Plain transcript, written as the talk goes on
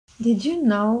Did you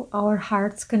know our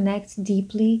hearts connect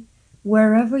deeply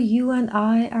wherever you and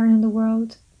I are in the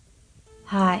world?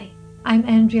 Hi, I'm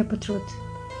Andrea Patrut,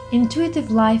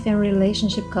 intuitive life and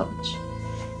relationship coach.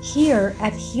 Here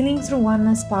at Healing Through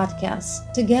Oneness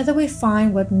podcast, together we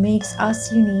find what makes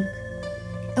us unique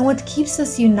and what keeps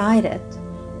us united.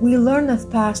 We learn of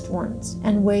past wounds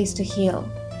and ways to heal.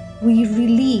 We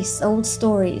release old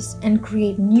stories and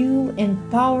create new,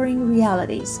 empowering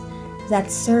realities that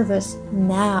serve us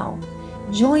now.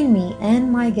 Join me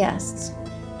and my guests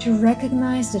to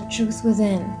recognize the truth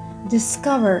within,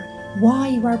 discover why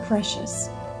you are precious,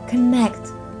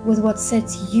 connect with what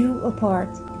sets you apart,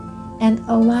 and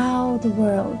allow the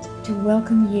world to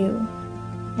welcome you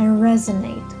and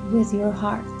resonate with your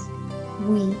heart.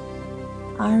 We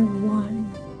are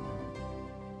one.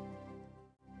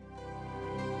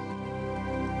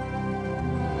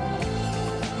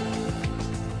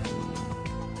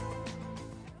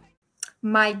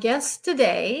 My guest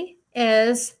today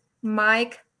is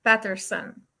Mike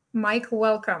Patterson. Mike,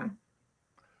 welcome.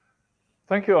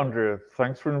 Thank you, Andrea.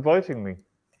 Thanks for inviting me.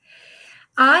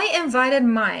 I invited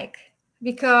Mike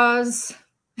because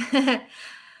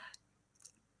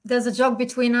there's a joke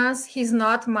between us. He's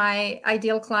not my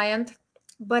ideal client,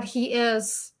 but he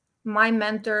is my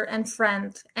mentor and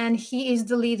friend. And he is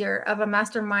the leader of a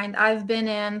mastermind I've been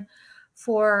in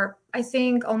for, I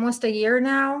think, almost a year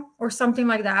now or something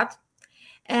like that.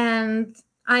 And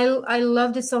I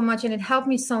loved it so much and it helped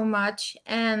me so much.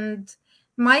 And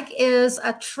Mike is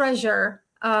a treasure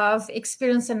of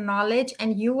experience and knowledge,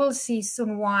 and you will see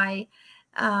soon why,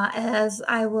 as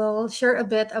I will share a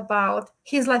bit about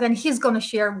his life, and he's going to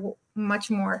share much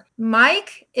more.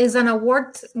 Mike is an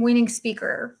award-winning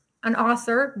speaker, an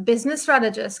author, business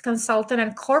strategist, consultant,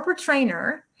 and corporate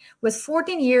trainer with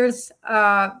 14 years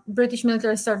British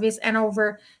military service and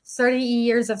over 30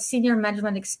 years of senior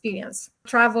management experience.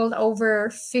 Traveled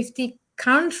over 50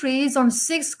 countries on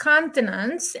 6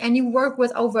 continents, and you work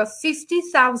with over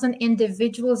 50,000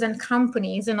 individuals and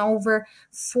companies in over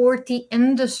 40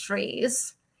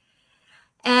 industries.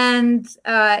 And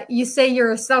you say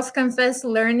you're a self-confessed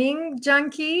learning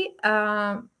junkie,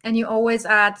 and you always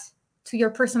add to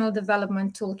your personal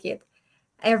development toolkit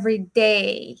every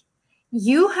day.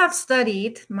 You have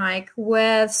studied, Mike,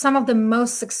 with some of the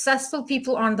most successful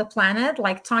people on the planet,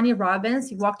 like Tony Robbins.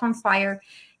 You walked on fire.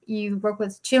 You work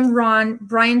with Jim Rohn,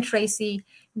 Brian Tracy,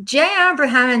 Jay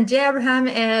Abraham, and Jay Abraham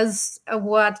is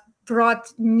what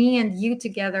brought me and you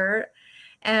together.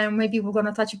 And maybe we're going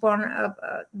to touch upon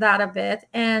that a bit,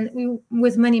 and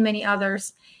with many, many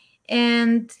others.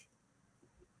 And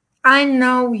I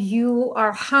know you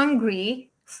are hungry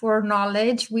for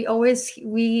knowledge. When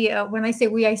I say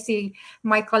we, I see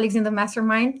my colleagues in the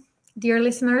mastermind, dear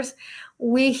listeners.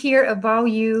 We hear about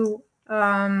you,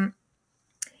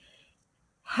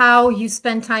 how you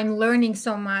spend time learning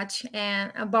so much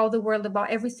and about the world, about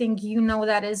everything you know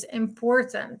that is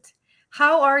important.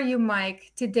 How are you,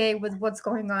 Mike, today with what's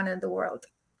going on in the world?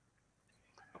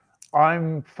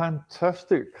 I'm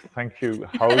fantastic. Thank you.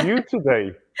 How are you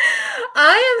today?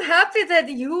 I am happy that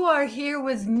you are here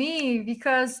with me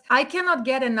because I cannot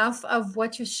get enough of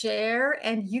what you share,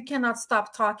 and you cannot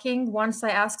stop talking once I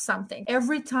ask something.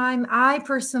 Every time I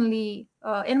personally,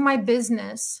 in my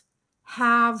business,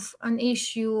 have an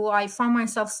issue, I find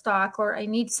myself stuck or I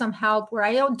need some help where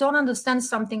I don't understand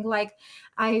something, like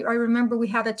I remember we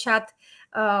had a chat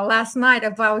last night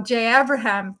about Jay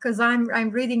Abraham because I'm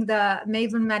reading the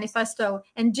Maven Manifesto,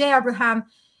 and Jay Abraham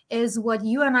is what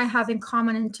you and I have in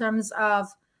common in terms of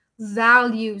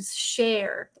values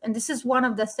shared. And this is one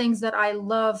of the things that I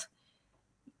love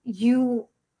you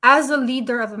as a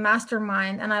leader of a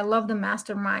mastermind, and I love the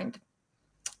mastermind.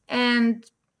 And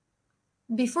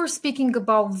before speaking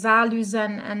about values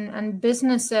and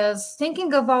businesses,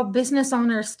 thinking about business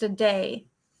owners today,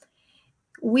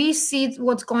 we see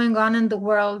what's going on in the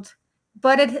world,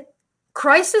 but it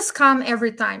crisis come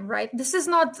every time, right? This is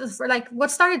not like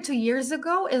what started 2 years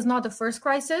ago is not the first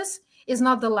crisis, is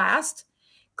not the last.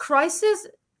 Crises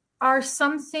are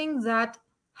something that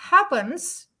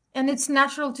happens, and it's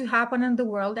natural to happen in the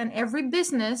world, and every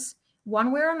business,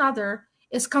 one way or another,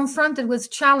 is confronted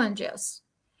with challenges.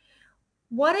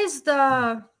 What is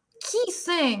the key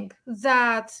thing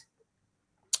that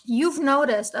you've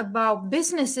noticed about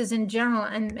businesses in general,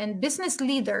 and business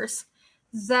leaders,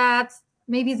 that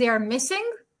maybe they are missing,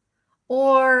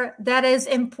 or that is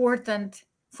important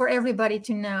for everybody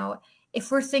to know,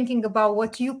 if we're thinking about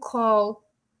what you call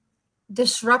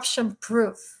disruption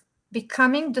proof,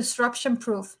 becoming disruption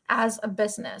proof as a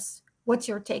business? What's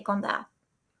your take on that?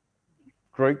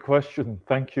 Great question.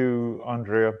 Thank you,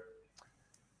 Andrea.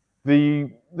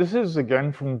 This is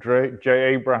again from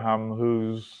J. Abraham,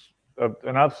 who's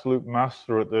an absolute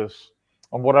master at this.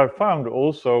 And what I've found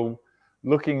also,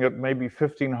 looking at maybe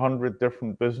 1,500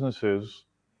 different businesses,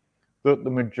 that the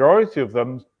majority of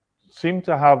them seem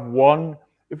to have one.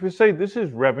 If we say this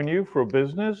is revenue for a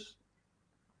business,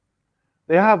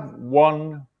 they have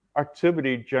one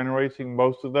activity generating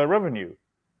most of their revenue.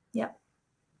 Yeah.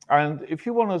 And if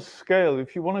you want to scale,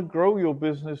 if you want to grow your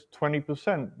business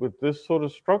 20% with this sort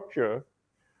of structure,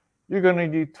 you're going to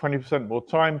need 20% more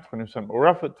time, 20% more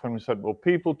effort, 20% more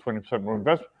people, 20% more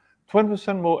investment,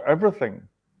 20% more everything.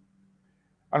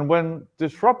 And when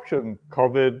disruption,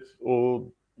 COVID, or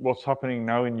what's happening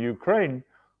now in Ukraine,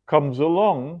 comes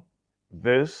along,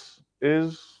 this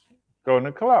is going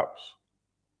to collapse.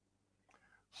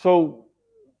 So,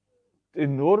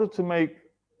 in order to make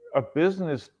a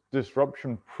business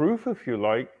disruption proof, if you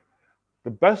like, the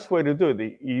best way to do it,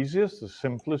 the easiest, the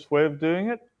simplest way of doing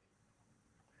it,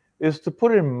 is to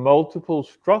put in multiple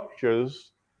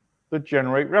structures that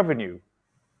generate revenue.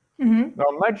 Mm-hmm. Now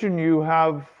imagine you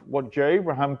have what J.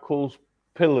 Abraham calls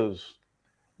pillars.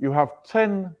 You have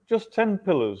 10, just 10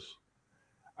 pillars,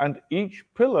 and each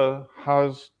pillar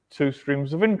has two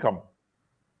streams of income.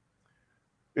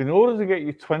 In order to get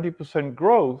you 20%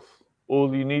 growth,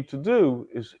 all you need to do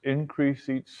is increase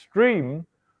each stream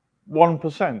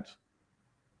 1%.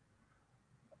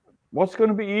 What's going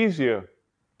to be easier?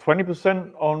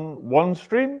 20% on one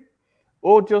stream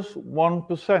or just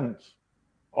 1%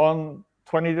 on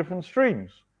 20 different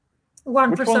streams? Which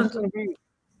one's 1%. going to be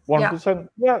Yeah. 1%?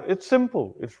 Yeah, it's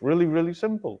simple. It's really, really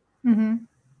simple, Mm-hmm.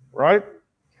 right?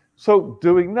 So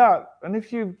doing that, and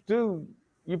if you do,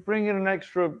 you bring in an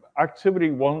extra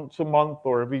activity once a month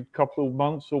or every couple of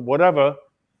months or whatever,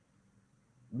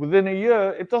 within a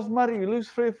year, it doesn't matter. You lose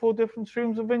three or four different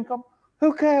streams of income.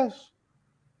 Who cares?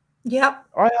 Yep.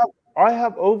 I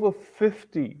have over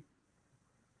 50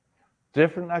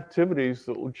 different activities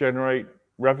that will generate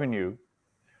revenue.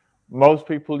 Most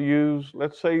people use,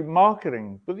 let's say,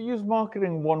 marketing, but they use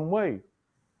marketing one way.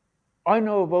 I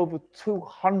know of over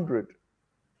 200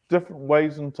 different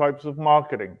ways and types of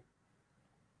marketing.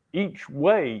 Each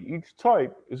way, each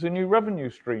type is a new revenue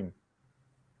stream.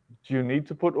 Do you need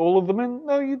to put all of them in?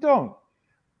 No, you don't.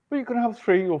 But you can have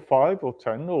three or five or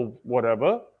 10 or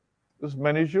whatever, as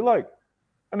many as you like.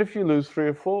 And if you lose three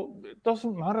or four, it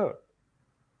doesn't matter.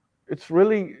 It's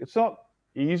not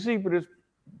easy, but it's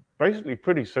basically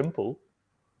pretty simple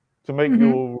to make Mm-hmm.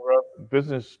 your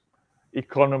business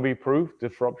economy proof,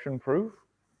 disruption proof.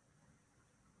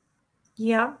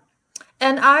 Yeah.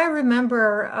 And I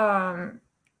remember,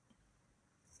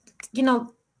 you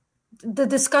know, the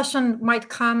discussion might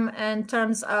come in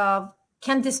terms of,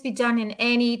 can this be done in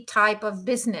any type of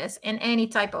business, in any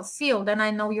type of field? And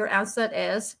I know your answer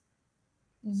is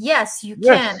yes, you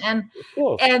can. Yes, of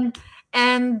course.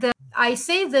 And I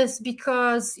say this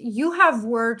because you have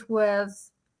worked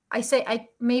with, I say, I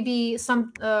maybe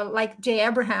some like Jay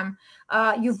Abraham,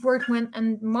 you've worked with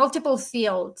in multiple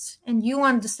fields, and you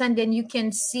understand and you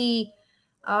can see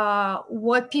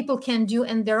what people can do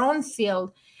in their own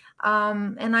field.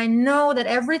 And I know that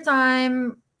every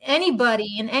time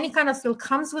anybody in any kind of field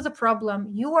comes with a problem,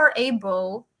 you are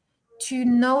able to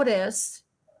notice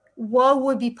what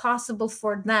would be possible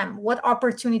for them, what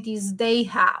opportunities they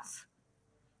have.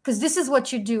 Because this is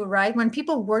what you do, right? When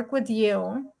people work with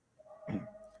you,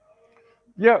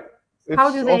 Yeah,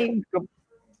 how do they? it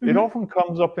Mhm. often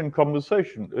comes up in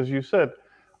conversation. As you said,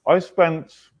 I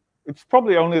spent it's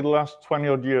probably only the last 20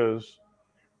 odd years,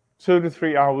 2 to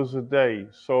 3 hours a day.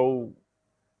 So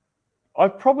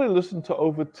I've probably listened to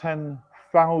over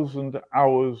 10,000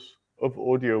 hours of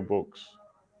audiobooks.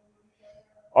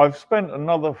 I've spent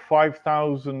another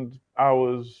 5,000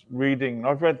 hours reading.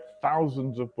 I've read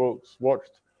thousands of books,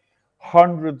 watched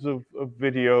hundreds of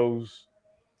videos.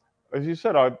 As you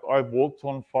said, I've walked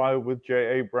on fire with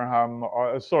J. Abraham,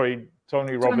 sorry,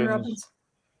 Tony Tony Robbins. Robbins.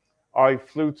 I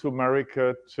flew to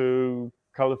America, to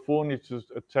California, to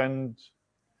attend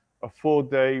a 4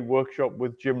 day workshop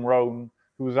with Jim Rohn,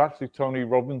 who was actually Tony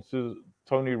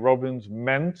Robbins'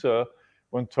 mentor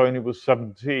when Tony was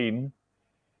 17.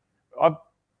 I,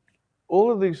 all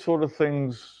of these sort of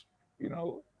things, you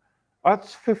know,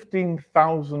 that's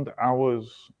 15,000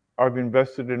 hours I've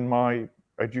invested in my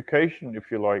education, if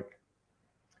you like.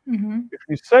 Hmm. If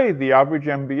you say the average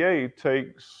MBA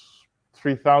takes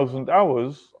 3,000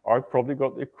 hours, I've probably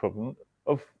got the equivalent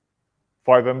of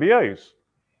 5 MBAs.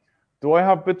 Do I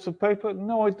have bits of paper?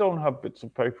 No, I don't have bits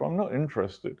of paper. I'm not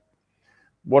interested.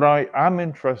 What I am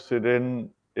interested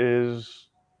in is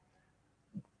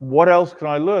what else can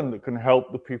I learn that can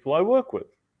help the people I work with?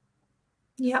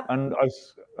 Yep.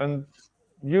 And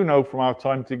you know from our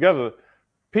time together,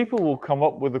 people will come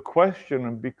up with a question,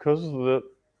 and because of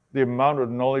the amount of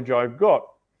knowledge I've got,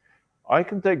 I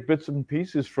can take bits and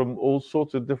pieces from all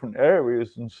sorts of different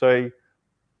areas and say,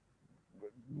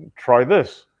 try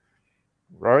this,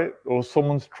 right? Or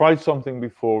someone's tried something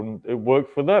before and it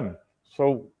worked for them.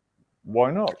 So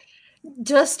why not?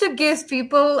 Just to give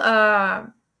people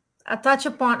a touch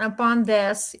upon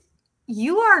this,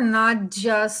 you are not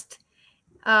just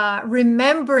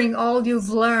remembering all you've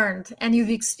learned and you've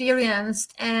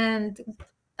experienced and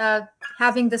uh,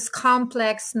 having this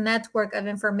complex network of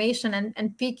information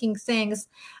and picking things.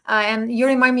 And you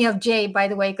remind me of Jay, by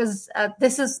the way, because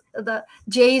this is the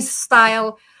Jay's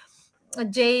style.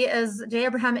 Jay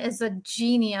Abraham is a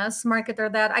genius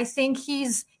marketer that I think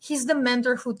he's the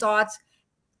mentor who taught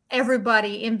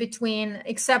everybody in between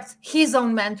except his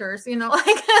own mentors,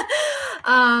 like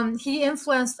he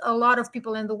influenced a lot of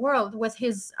people in the world with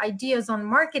his ideas on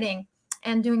marketing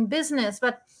and doing business.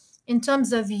 But in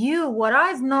terms of you, what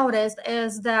I've noticed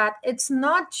is that it's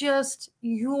not just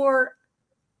your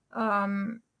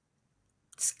um,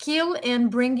 skill in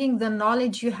bringing the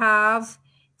knowledge you have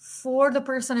for the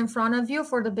person in front of you,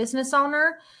 for the business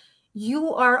owner.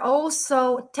 You are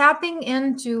also tapping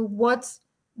into what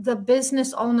the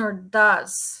business owner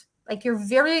does. Like you're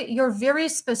very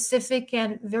specific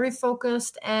and very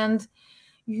focused, and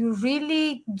you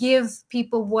really give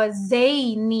people what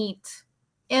they need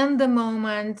in the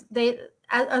moment, they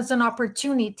as an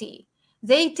opportunity.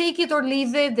 They take it or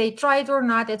leave it, they try it or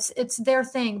not, it's their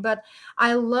thing. But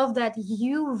I love that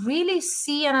you really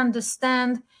see and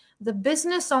understand the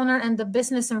business owner and the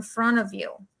business in front of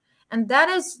you, and that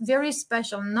is very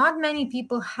special. Not many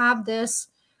people have this.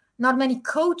 Not many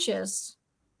coaches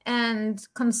and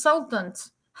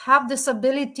consultants have this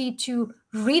ability to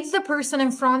read the person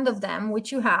in front of them,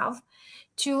 which you have,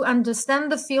 to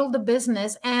understand the field of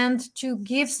business and to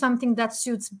give something that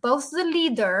suits both the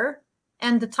leader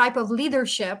and the type of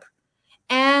leadership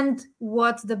and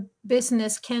what the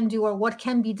business can do or what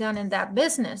can be done in that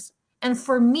business. And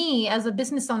for me as a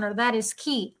business owner, that is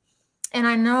key. And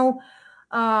I know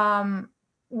um,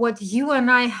 what you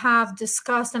and I have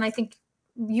discussed, and I think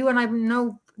you and I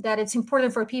know that it's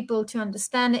important for people to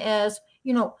understand is,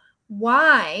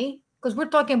 why, because we're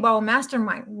talking about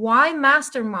mastermind, why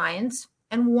masterminds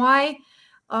and why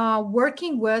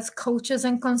working with coaches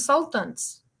and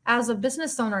consultants as a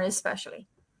business owner, especially.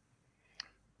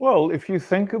 Well, if you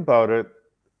think about it,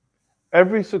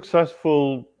 every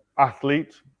successful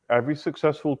athlete, every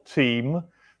successful team,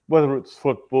 whether it's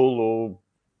football or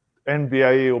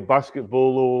NBA or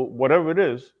basketball or whatever it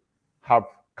is, have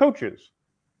coaches.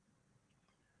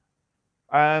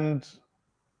 And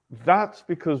that's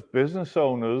because business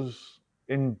owners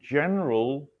in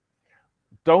general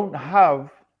don't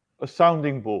have a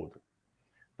sounding board.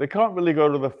 They can't really go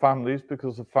to the families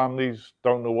because the families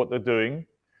don't know what they're doing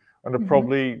and are Hmm.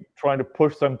 probably trying to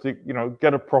push them to,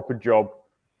 get a proper job.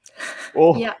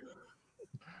 Or Yeah.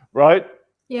 right,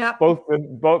 Yeah. both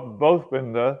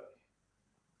been there.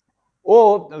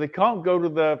 Or they can't go to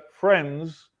their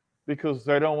friends because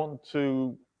they don't want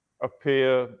to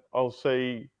appear, I'll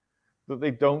say, that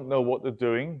they don't know what they're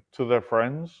doing to their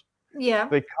friends. Yeah.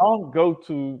 They can't go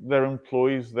to their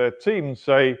employees, their team, and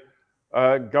say,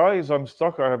 guys, I'm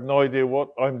stuck. I have no idea what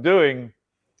I'm doing.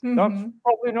 That's Hmm.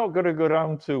 probably not going to go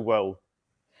down too well.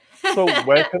 So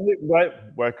where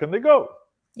can they go?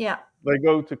 Yeah. They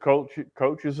go to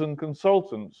coaches and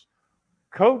consultants.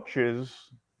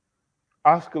 Coaches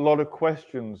ask a lot of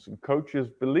questions, and coaches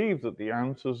believe that the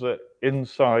answers are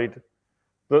inside,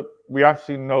 that we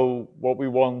actually know what we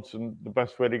want and the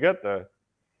best way to get there.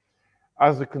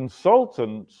 As a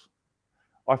consultant,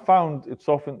 I found it's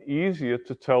often easier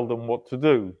to tell them what to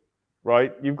do,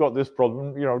 right? You've got this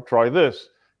problem, try this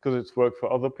because it's worked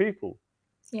for other people.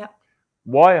 Yeah.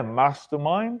 Why a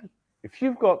mastermind? If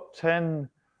you've got 10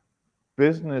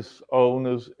 business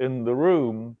owners in the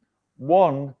room,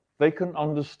 one, they can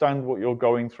understand what you're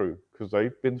going through because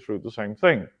they've been through the same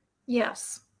thing.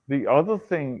 Yes. The other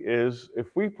thing is if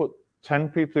we put 10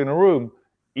 people in a room,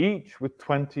 each with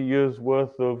 20 years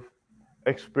worth of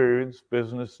experience,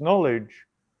 business knowledge,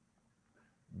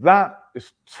 that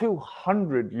is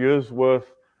 200 years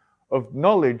worth of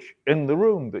knowledge in the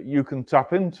room that you can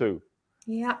tap into.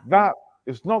 Yeah. That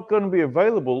is not going to be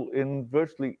available in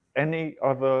virtually any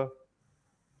other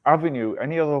avenue,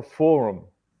 any other forum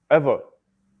ever,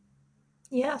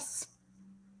 Yes.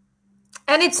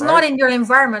 And it's not right? in your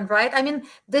environment, right? I mean,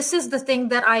 this is the thing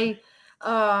that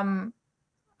um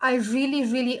I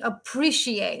really really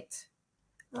appreciate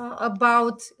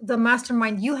about the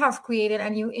mastermind you have created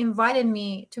and you invited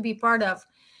me to be part of,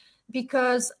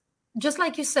 because just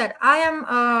like you said, I am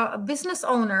a business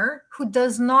owner who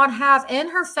does not have in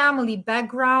her family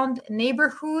background,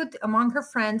 neighborhood, among her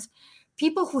friends,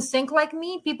 people who think like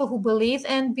me, people who believe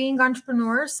in being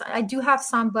entrepreneurs. I do have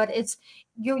some, but it's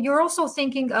you're also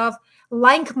thinking of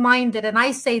like-minded, and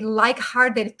I say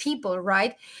like-hearted people,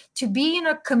 right? To be in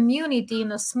a community,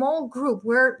 in a small group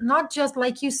where not just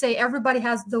like you say, everybody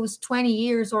has those 20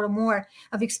 years or more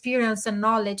of experience and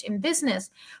knowledge in business,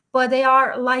 but they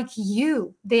are like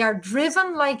you. They are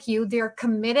driven like you. They are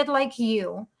committed like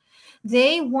you.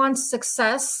 They want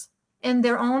success in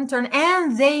their own turn,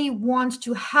 and they want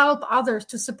to help others,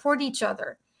 to support each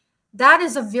other. That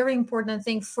is a very important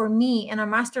thing for me in a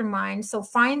mastermind. So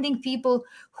finding people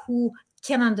who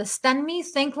can understand me,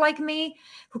 think like me,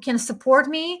 who can support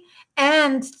me,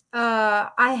 and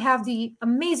I have the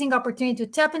amazing opportunity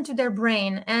to tap into their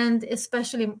brain, and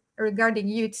especially regarding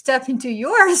you, to tap into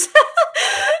yours.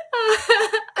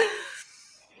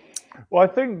 Well, I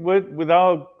think with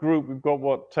our group, we've got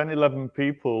what, 10, 11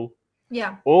 people,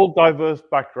 Yeah. all diverse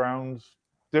backgrounds,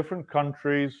 different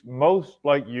countries. Most,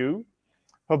 like you,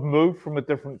 have moved from a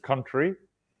different country,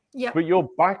 Yeah. but your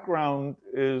background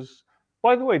is.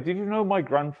 By the way, did you know my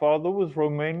grandfather was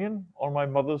Romanian on my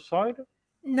mother's side?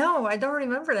 No, I don't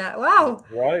remember that. Wow.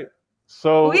 Right.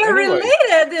 So We are anyway,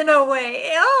 related in a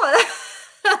way. Oh.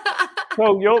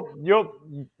 so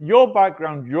your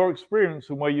background, your experience,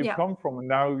 and where you've Yeah. come from, and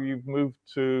now you've moved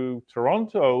to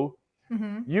Toronto,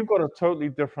 Hmm. you've got a totally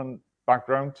different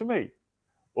background to me,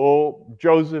 or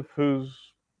Joseph,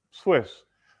 who's Swiss,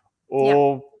 Yeah.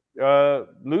 or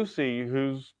Lucy,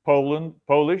 who's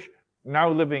Polish, now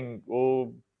living,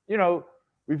 or you know,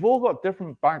 we've all got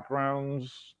different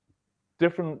backgrounds,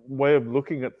 different way of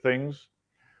looking at things.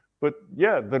 But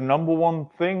yeah, the number one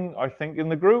thing I think in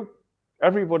the group,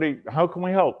 everybody, how can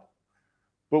we help?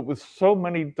 But with so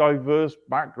many diverse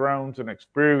backgrounds and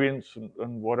experience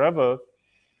and whatever,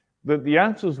 that the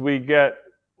answers we get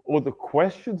or the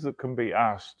questions that can be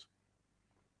asked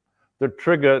that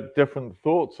trigger different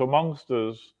thoughts amongst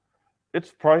us,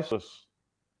 it's priceless.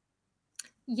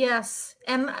 Yes.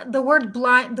 And the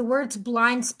words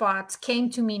blind spots came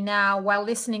to me now while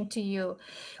listening to you.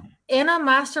 In a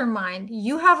mastermind,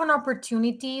 you have an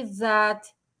opportunity that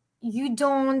you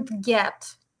don't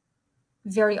get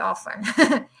very often.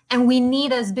 And we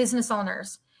need as business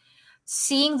owners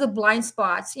seeing the blind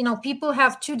spots. People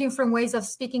have two different ways of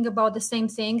speaking about the same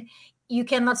thing. You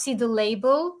cannot see the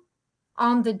label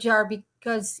on the jar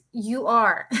because you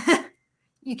are.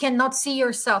 You cannot see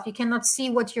yourself. You cannot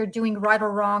see what you're doing right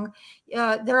or wrong.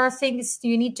 There are things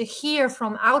you need to hear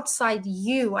from outside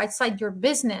you, outside your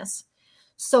business,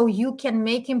 so you can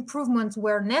make improvements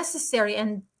where necessary,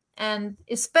 and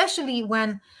especially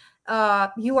when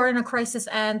you are in a crisis.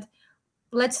 And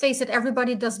let's face it,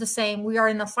 everybody does the same. We are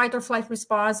in a fight or flight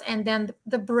response, and then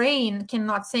the brain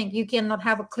cannot think. You cannot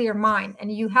have a clear mind,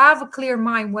 and you have a clear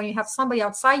mind when you have somebody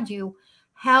outside you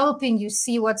helping you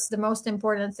see what's the most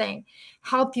important thing,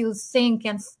 help you think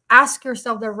and ask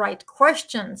yourself the right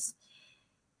questions.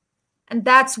 And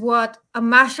that's what a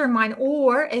mastermind,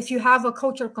 or if you have a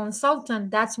coach or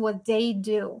consultant, that's what they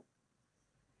do.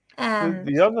 And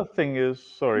The other thing is,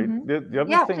 sorry, mhm. the other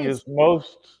Yeah, thing please. is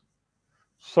most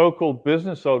so-called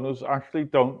business owners actually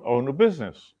don't own a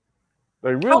business.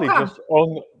 They How really come? just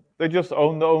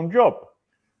own their own job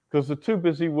because they're too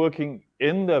busy working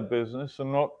in their business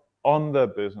and not on their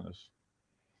business.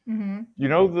 Hmm. You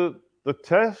know the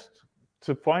test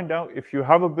to find out if you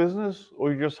have a business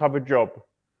or you just have a job.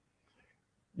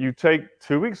 You take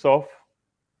 2 weeks off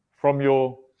from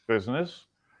your business.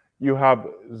 You have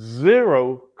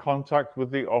zero contact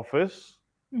with the office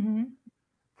Hmm.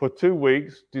 for 2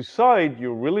 weeks. Decide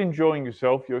you're really enjoying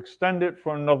yourself. You extend it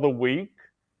for another week.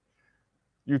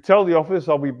 You tell the office,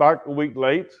 I'll be back a week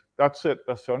late. That's it.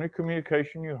 That's the only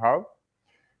communication you have.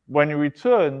 When you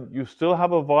return, you still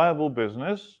have a viable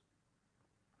business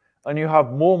and you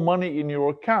have more money in your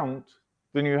account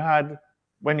than you had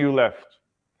when you left.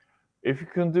 If you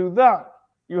can do that,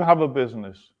 you have a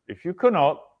business. If you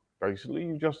cannot, basically,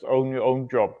 you just own your own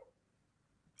job.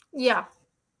 Yeah,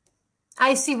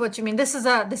 I see what you mean. This is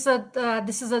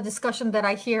a discussion that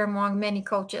I hear among many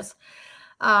coaches,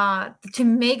 to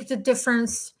make the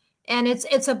difference, and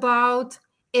it's about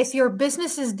if your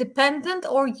business is dependent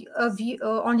or of you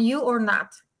on you or not.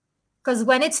 Because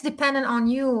when it's dependent on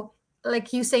you,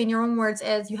 like you say in your own words,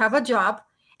 as you have a job,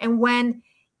 and when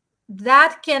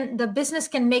the business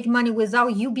can make money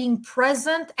without you being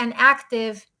present and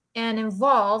active and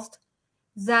involved,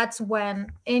 that's when,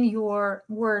 in your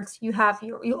words, you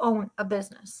own a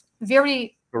business.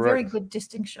 Very, very Correct. good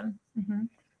distinction. Hmm.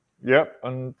 Yep.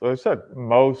 And as I said,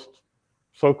 most.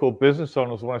 so-called business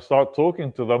owners, when I start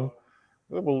talking to them,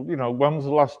 well, when was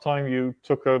the last time you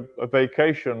took a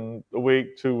vacation, a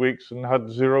week, 2 weeks, and had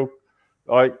zero?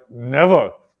 Like,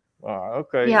 never.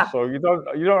 Okay, Yeah. so you don't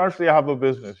actually have a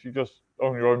business. You just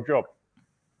own your own job,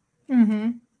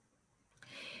 Mm-hmm.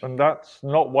 and that's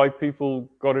not why people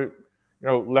got it.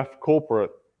 Left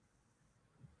corporate.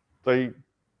 They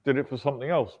did it for something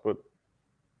else, but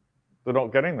they're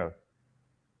not getting there.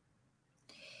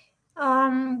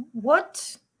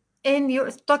 What in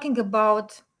you're talking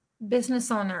about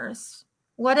business owners,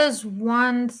 what is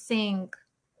one thing,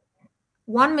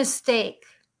 one mistake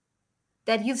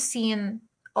that you've seen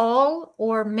all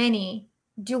or many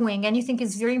doing and you think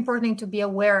is very important to be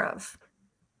aware of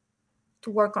to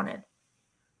work on it?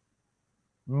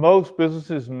 Most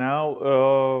businesses now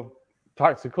are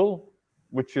tactical,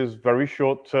 which is very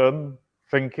short-term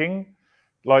thinking,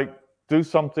 like do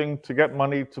something to get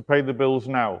money to pay the bills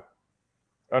now,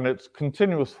 and it's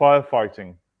continuous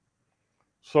firefighting.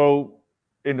 So,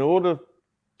 in order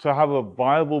to have a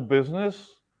viable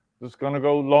business that's going to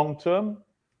go long term,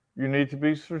 you need to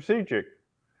be strategic.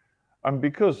 And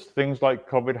because things like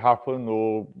COVID happen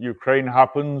or Ukraine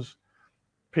happens,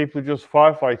 people are just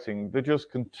firefighting. They're just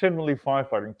continually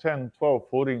firefighting 10, 12,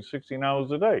 14, 16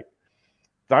 hours a day.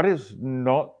 That is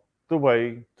not the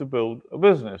way to build a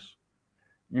business.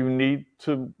 You need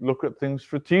to look at things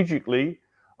strategically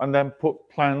and then put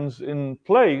plans in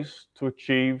place to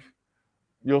achieve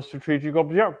your strategic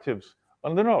objectives.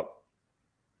 And they're not.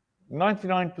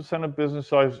 99% of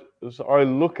businesses I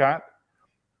look at,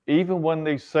 even when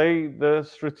they say they're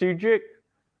strategic,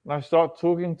 and I start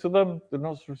talking to them, they're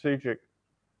not strategic.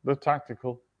 They're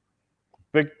tactical.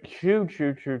 Big, huge,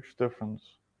 huge, huge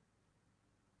difference.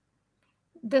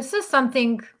 This is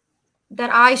something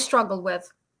that I struggle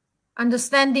with,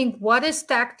 understanding what is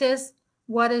tactics,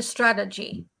 what is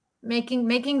strategy, making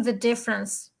the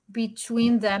difference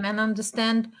between them and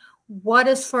understand what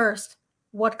is first,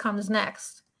 what comes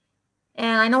next.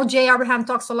 And I know Jay Abraham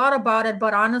talks a lot about it,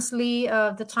 but honestly,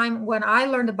 the time when I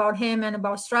learned about him and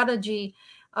about strategy,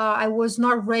 I was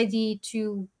not ready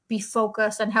to be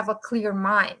focused and have a clear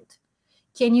mind.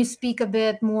 Can you speak a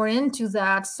bit more into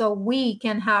that so we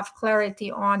can have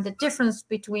clarity on the difference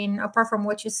between, apart from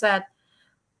what you said,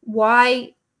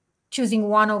 why choosing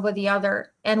one over the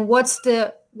other, and what's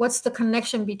the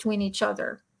connection between each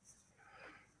other?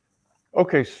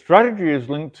 Okay, strategy is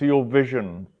linked to your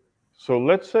vision. So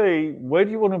let's say, where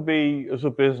do you want to be as a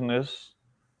business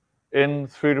in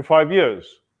 3 to 5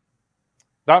 years?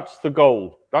 That's the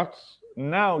goal. That's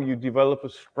now you develop a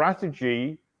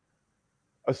strategy,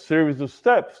 a series of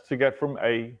steps to get from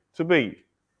A to B.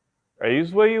 A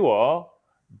is where you are,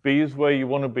 B is where you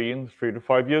want to be in 3 to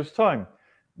 5 years' time.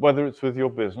 Whether it's with your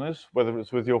business, whether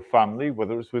it's with your family,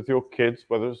 whether it's with your kids,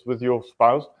 whether it's with your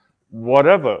spouse,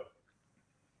 whatever,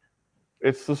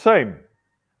 it's the same.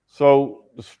 So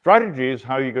the strategy is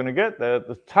how you're going to get there.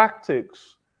 The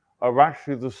tactics are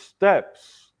actually the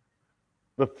steps,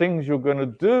 the things you're going to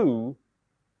do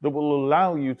that will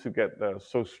allow you to get there.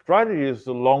 So strategy is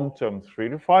the long term, 3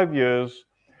 to 5 years.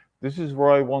 This is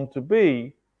where I want to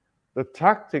be. The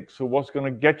tactics are what's going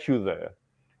to get you there.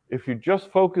 If you're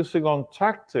just focusing on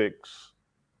tactics,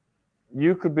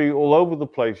 you could be all over the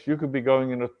place. You could be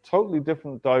going in a totally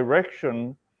different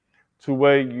direction to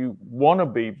where you want to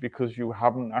be because you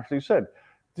haven't actually said,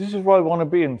 this is where I want to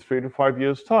be in 3 to 5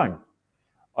 years' time.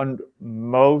 And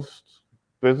most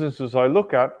businesses I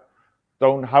look at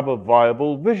don't have a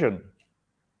viable vision,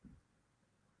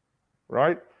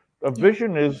 right? A Yeah.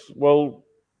 vision is, well,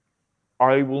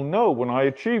 I will know when I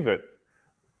achieve it.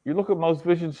 You look at most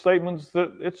vision statements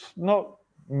that it's not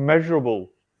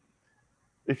measurable.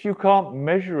 If you can't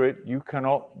measure it, you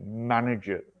cannot manage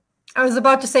it. I was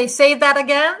about to say that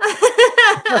again.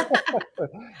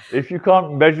 If you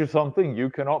can't measure something, you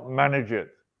cannot manage it,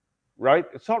 right?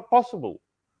 It's not possible.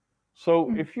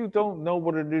 So if you don't know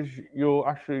what it is you're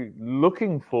actually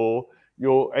looking for,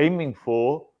 you're aiming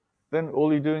for, then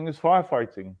all you're doing is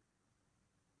firefighting,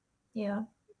 Yeah.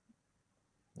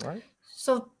 right?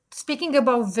 So speaking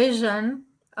about vision,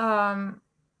 um,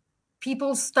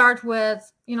 people start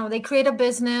with, they create a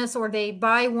business or they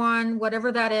buy one,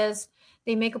 whatever that is,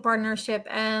 they make a partnership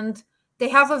and they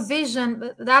have a vision.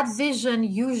 But that vision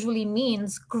usually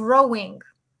means growing,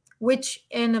 which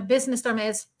in a business term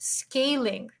is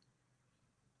scaling.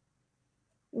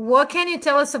 What can you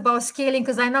tell us about scaling?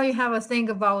 Because I know you have a thing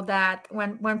about that.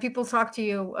 When people talk to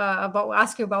you about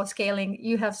ask you about scaling,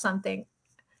 you have something.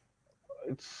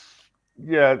 It's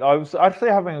Yeah. I was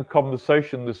actually having a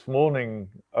conversation this morning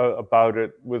about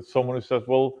it with someone who says,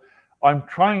 "Well, I'm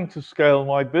trying to scale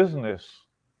my business,"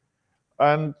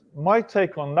 And my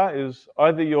take on that is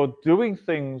either you're doing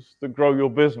things that grow your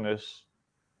business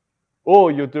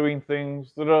or you're doing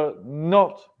things that are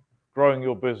not growing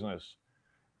your business.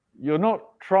 You're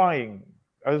not trying.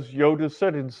 As Yoda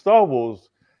said in Star Wars,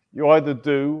 you either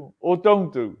do or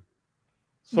don't do.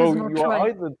 There's So no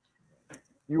choice.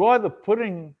 you either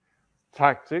putting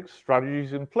tactics,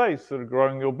 strategies in place that are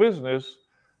growing your business,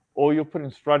 or you're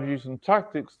putting strategies and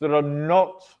tactics that are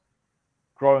not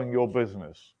growing your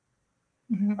business.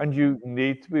 Mhm. And you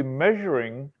need to be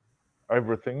measuring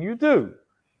everything you do.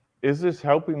 Is this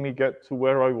helping me get to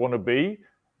where I want to be?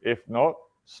 If not,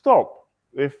 stop.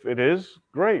 If it is,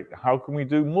 great. How can we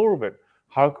do more of it?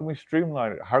 How can we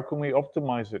streamline it? How can we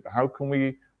optimize it? How can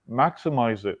we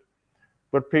maximize it?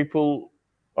 But people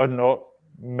are not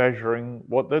measuring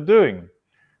what they're doing.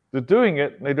 They're doing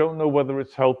it and they don't know whether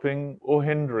it's helping or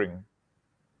hindering,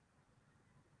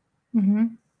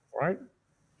 Mhm. right?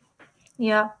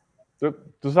 Yeah.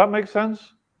 Does that make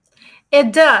sense?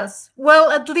 It does.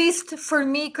 Well, at least for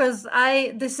me, because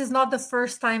this is not the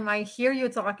first time I hear you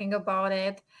talking about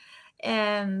it.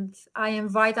 And I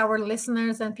invite our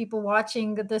listeners and people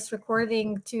watching this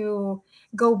recording to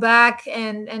go back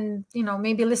and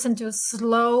maybe listen to a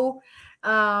slow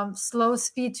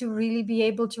speed to really be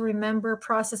able to remember,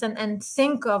 process, and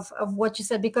think of what you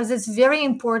said, because it's very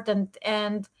important.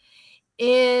 And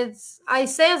it's, I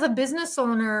say, as a business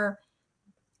owner,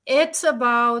 it's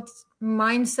about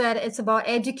mindset, it's about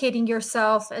educating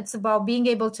yourself, it's about being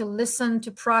able to listen,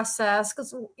 to process,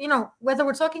 because whether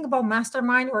we're talking about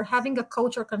mastermind or having a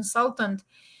coach or consultant,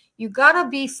 you gotta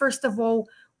be, first of all,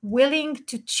 willing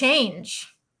to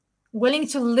change, willing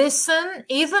to listen,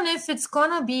 even if it's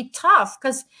gonna be tough,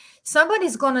 because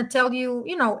somebody's gonna tell you,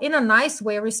 in a nice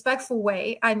way, respectful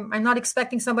way. I'm not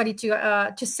expecting somebody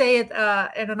to say it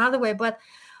in another way, but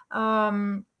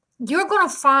um, you're going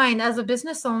to find, as a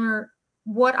business owner,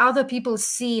 what other people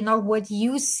see, not what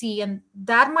you see. And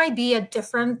that might be a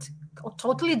different, a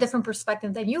totally different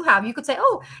perspective than you have. You could say,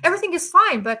 oh, everything is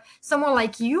fine. But someone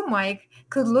like you, Mike,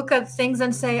 could look at things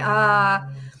and say,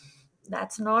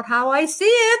 that's not how I see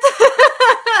it.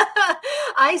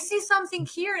 I see something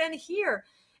here and here.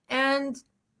 And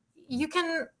you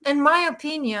can, in my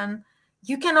opinion,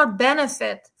 you cannot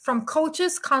benefit from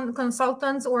coaches,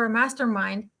 consultants, or a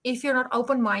mastermind if you're not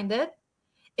open minded,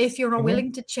 if you're not Hmm.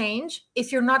 willing to change,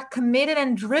 if you're not committed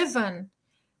and driven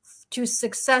to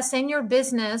success in your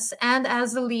business and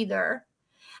as a leader,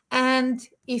 and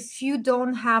if you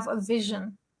don't have a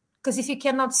vision. Because if you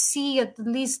cannot see at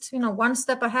least one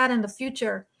step ahead in the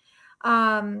future,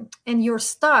 and you're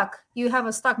stuck, you have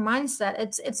a stuck mindset,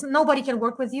 it's nobody can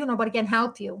work with you, nobody can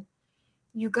help you.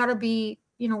 You got to be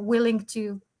willing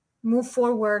to move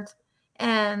forward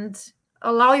and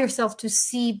allow yourself to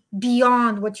see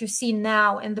beyond what you see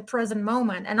now in the present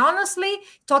moment. And honestly,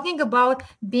 talking about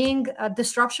being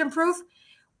disruption proof,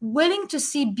 willing to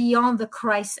see beyond the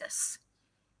crisis,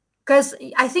 because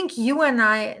I think you and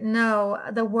I know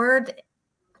the word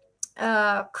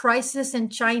crisis in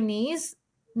Chinese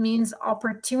means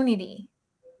opportunity,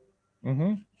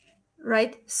 Hmm.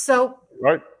 right? So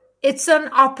Right. it's an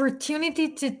opportunity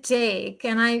to take.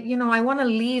 And I want to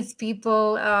leave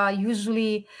people,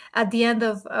 usually at the end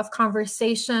of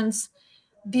conversations,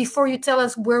 before you tell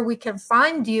us where we can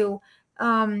find you,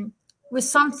 um, with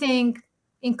something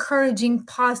encouraging,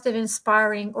 positive,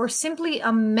 inspiring, or simply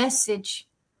a message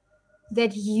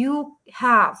that you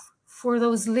have for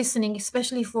those listening,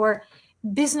 especially for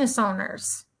business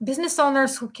owners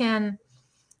who can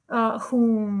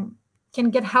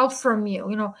get help from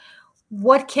you.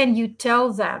 What can you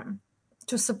tell them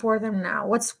to support them now?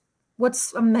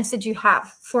 What's a message you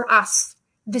have for us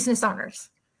business owners?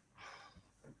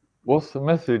 What's the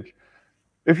message?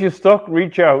 If you're stuck,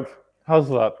 reach out. How's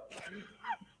that?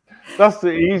 That's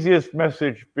the easiest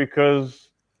message because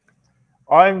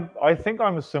I think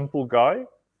I'm a simple guy,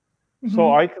 so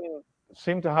Hmm. I can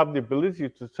seem to have the ability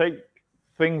to take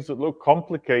things that look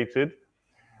complicated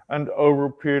and over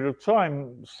a period of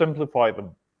time simplify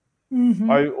them.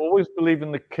 Hmm. I always believe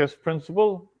in the KISS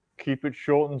principle, keep it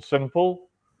short and simple,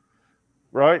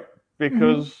 right? Hmm.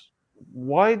 Because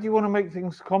why do you want to make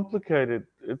things complicated?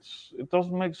 It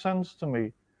doesn't make sense to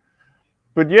me.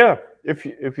 But yeah, if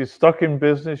you're stuck in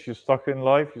business, you're stuck in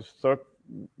life, you're stuck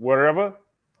wherever,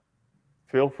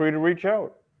 feel free to reach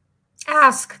out.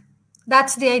 Ask.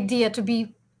 That's the idea,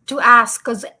 to ask,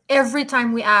 because every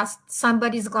time we ask,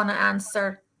 somebody's gonna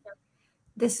answer.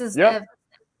 This is Yep,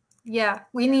 yeah,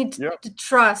 we need yep, to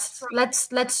trust.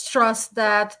 Let's trust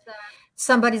that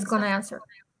somebody's gonna answer.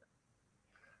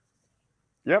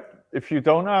 yep. If you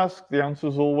don't ask, the answer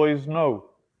is always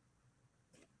no.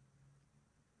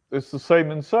 It's the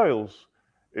same in sales.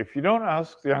 If you don't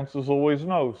ask, the answer is always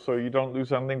no. So you don't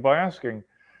lose anything by asking.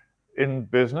 In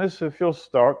business, if you're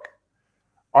stuck,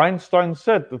 Einstein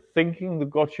said the thinking that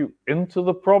got you into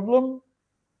the problem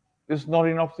is not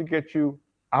enough to get you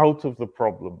out of the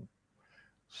problem.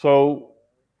 So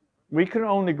we can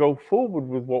only go forward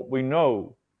with what we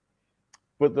know.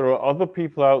 But there are other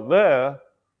people out there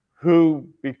who,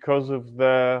 because of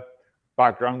their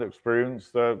background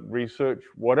experience, their research,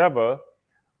 whatever,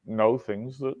 know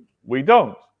things that we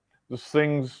don't. There's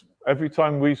things every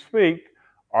time we speak,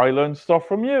 I learn stuff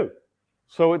from you.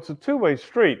 So it's a two-way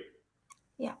street,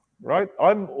 Yeah. right?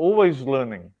 I'm always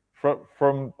learning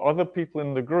from other people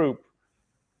in the group.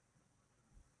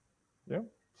 Yeah.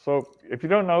 So if you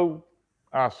don't know,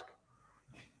 ask.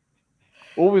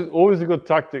 Always a good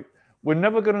tactic. We're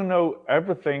never going to know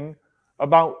everything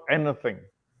about anything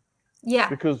Yeah.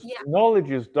 because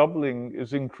knowledge is doubling,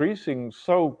 is increasing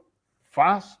so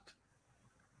fast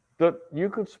that you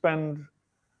could spend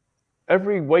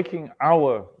every waking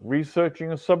hour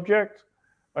researching a subject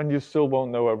and you still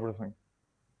won't know everything.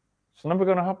 It's never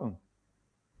going to happen.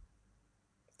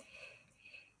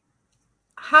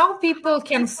 How people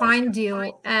can find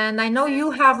you, and I know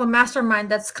you have a mastermind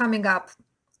that's coming up.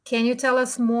 Can you tell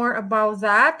us more about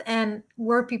that and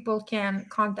where people can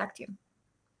contact you?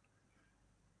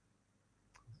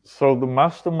 So the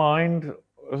mastermind,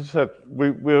 as I said,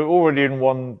 we're already in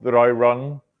one that I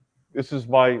run. This is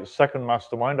my second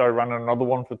mastermind. I ran another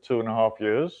one for 2.5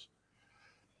 years.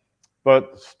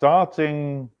 But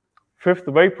starting 5th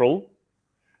of April,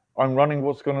 I'm running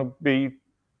what's going to be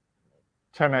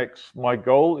 10x. My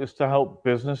goal is to help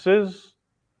businesses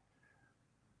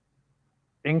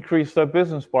increase their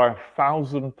business by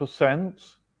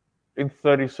 1,000% in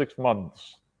 36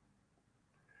 months.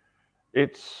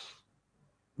 It's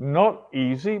not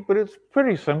easy, but it's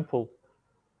pretty simple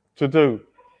to do.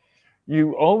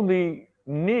 You only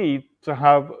need to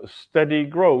have steady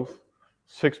growth,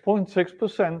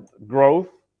 6.6% growth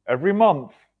every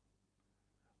month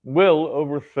will,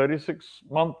 over a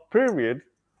 36-month period,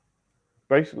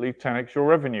 basically 10x your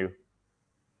revenue.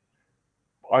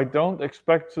 I don't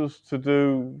expect us to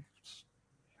do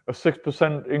a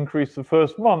 6% increase the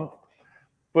first month,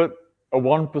 but a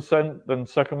 1%, then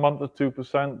second month of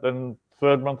 2%, then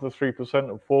third month of 3%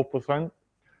 and 4%,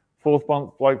 fourth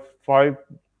month like 5.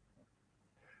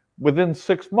 Within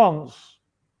 6 months,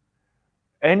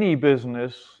 any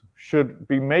business should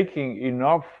be making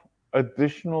enough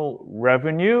additional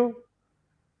revenue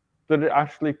that it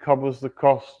actually covers the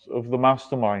cost of the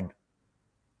mastermind.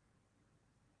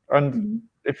 And Mhm.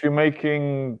 if you're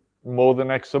making more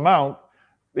than X amount,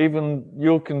 even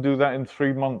you can do that in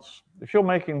 3 months. If you're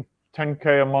making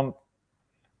 10K a month,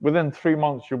 within 3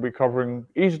 months you'll be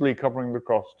easily covering the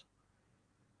cost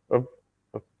of,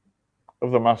 of,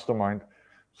 of the mastermind.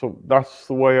 So that's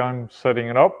the way I'm setting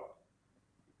it up.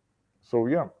 So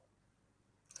yeah,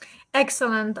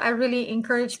 Excellent. I really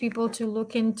encourage people to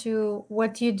look into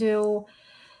what you do.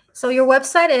 So your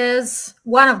website is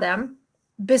one of them, one of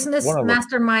them.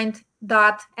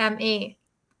 businessmastermind.me.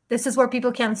 This is where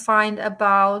people can find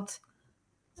about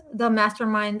the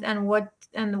mastermind and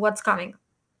what's coming.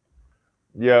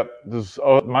 Yeah, there's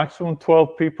a maximum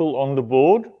 12 people on the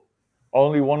board,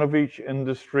 only one of each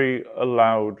industry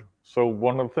allowed. So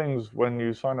one of the things when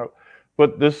you sign up,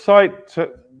 but this site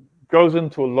goes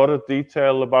into a lot of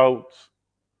detail about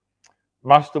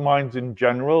masterminds in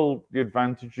general, the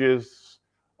advantages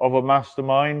of a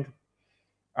mastermind,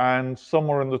 and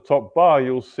somewhere in the top bar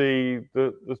you'll see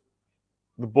the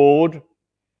board,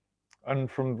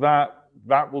 and from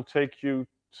that will take you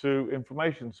to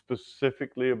information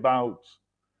specifically about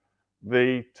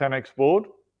the 10x board,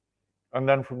 and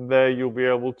then from there you'll be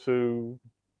able to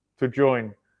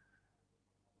join.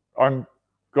 I'm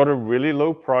got a really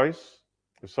low price.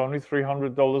 It's only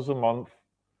 $300 a month,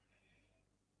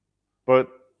 but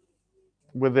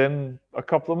within a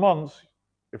couple of months,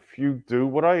 if you do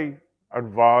what I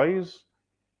advise,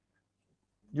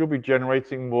 you'll be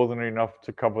generating more than enough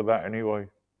to cover that anyway.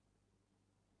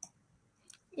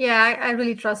 Yeah, I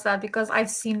really trust that because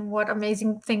I've seen what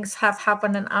amazing things have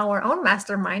happened in our own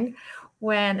mastermind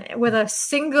when, with a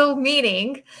single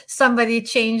meeting, somebody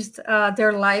changed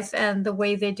their life and the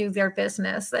way they do their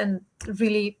business and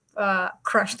really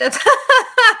crushed it.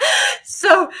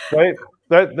 So, They,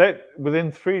 they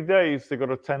within 3 days they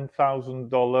got a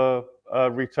 $10,000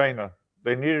 retainer.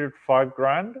 They needed 5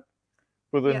 grand.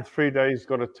 Within yeah. 3 days,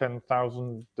 got a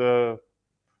 10,000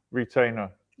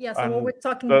 retainer, Yeah. So, what and we're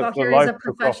talking about the here is life a took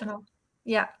off. professional.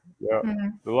 Yeah. Yeah,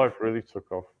 Mhm. the life really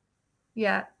took off.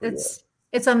 Yeah, But yeah,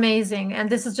 it's amazing, and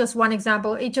this is just one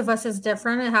example. Each of us is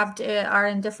different and are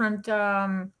in different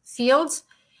fields.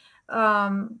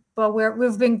 but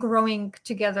we've been growing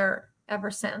together ever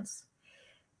since.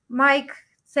 Mike,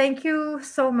 thank you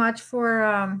so much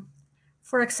for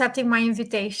accepting my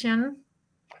invitation.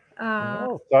 Uh,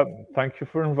 No, thank you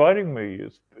for inviting me.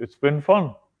 It's been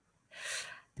fun.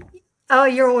 oh,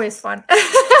 you're always fun.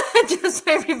 Just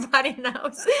so everybody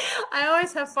knows, I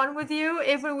always have fun with you,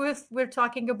 even if we're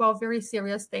talking about very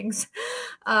serious things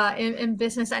in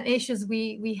business and issues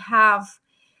we have.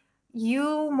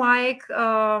 You, Mike,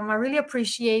 I really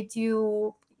appreciate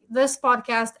you. This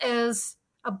podcast is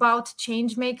about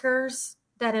change makers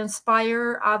that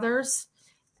inspire others,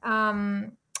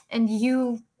 um, and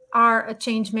you are a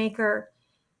change maker.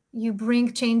 You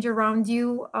bring change around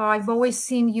you. I've always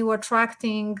seen you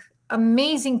attracting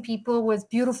amazing people with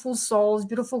beautiful souls,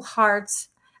 beautiful hearts,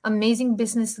 amazing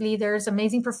business leaders,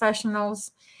 amazing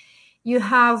professionals. You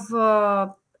have,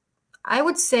 I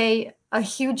would say, a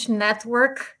huge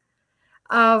network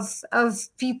of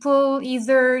people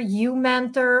either you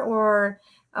mentor or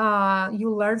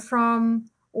you learn from,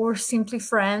 or simply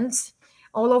friends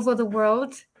all over the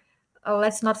world.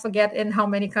 Let's not forget in how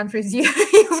many countries you've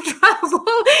traveled,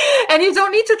 and you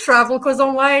don't need to travel because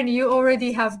online you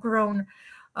already have grown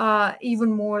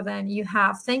even more than you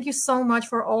have. Thank you so much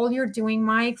for all you're doing,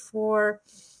 Mike, for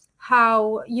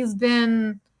how you've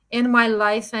been in my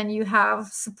life and you have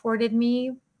supported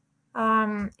me.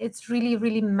 It's really,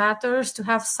 really matters to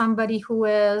have somebody who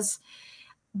is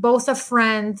both a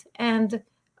friend and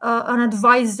an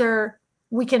advisor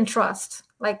we can trust.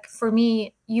 Like for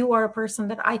me, you are a person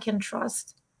that I can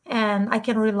trust and I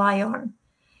can rely on,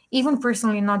 even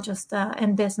personally, not just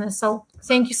in business. So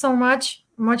thank you so much.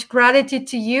 Much gratitude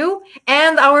to you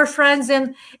and our friends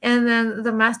in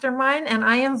the mastermind. And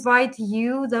I invite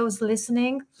you, those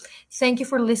listening, thank you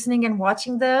for listening and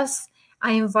watching this.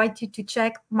 I invite you to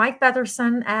check Mike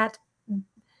Patterson at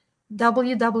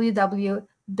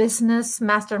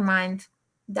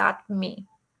www.businessmastermind.me.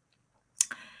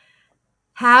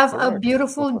 Have a Correct.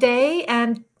 beautiful day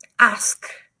and ask.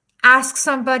 Ask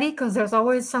somebody because there's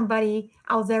always somebody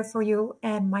out there for you,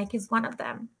 and Mike is one of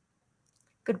them.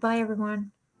 Goodbye,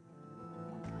 everyone.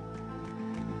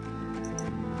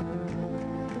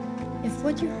 If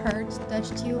what you heard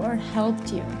touched you or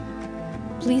helped you,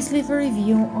 please leave a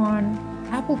review on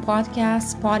Apple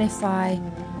Podcasts, Spotify,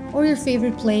 or your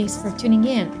favorite place for tuning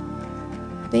in.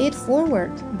 Pay it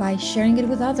forward by sharing it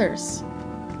with others.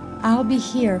 I'll be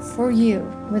here for you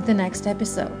with the next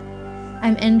episode.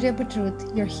 I'm Andrea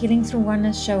Petrut, your Healing Through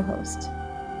Oneness show host.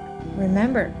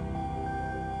 Remember,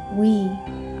 we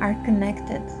are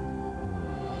connected.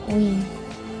 We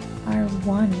are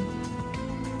one.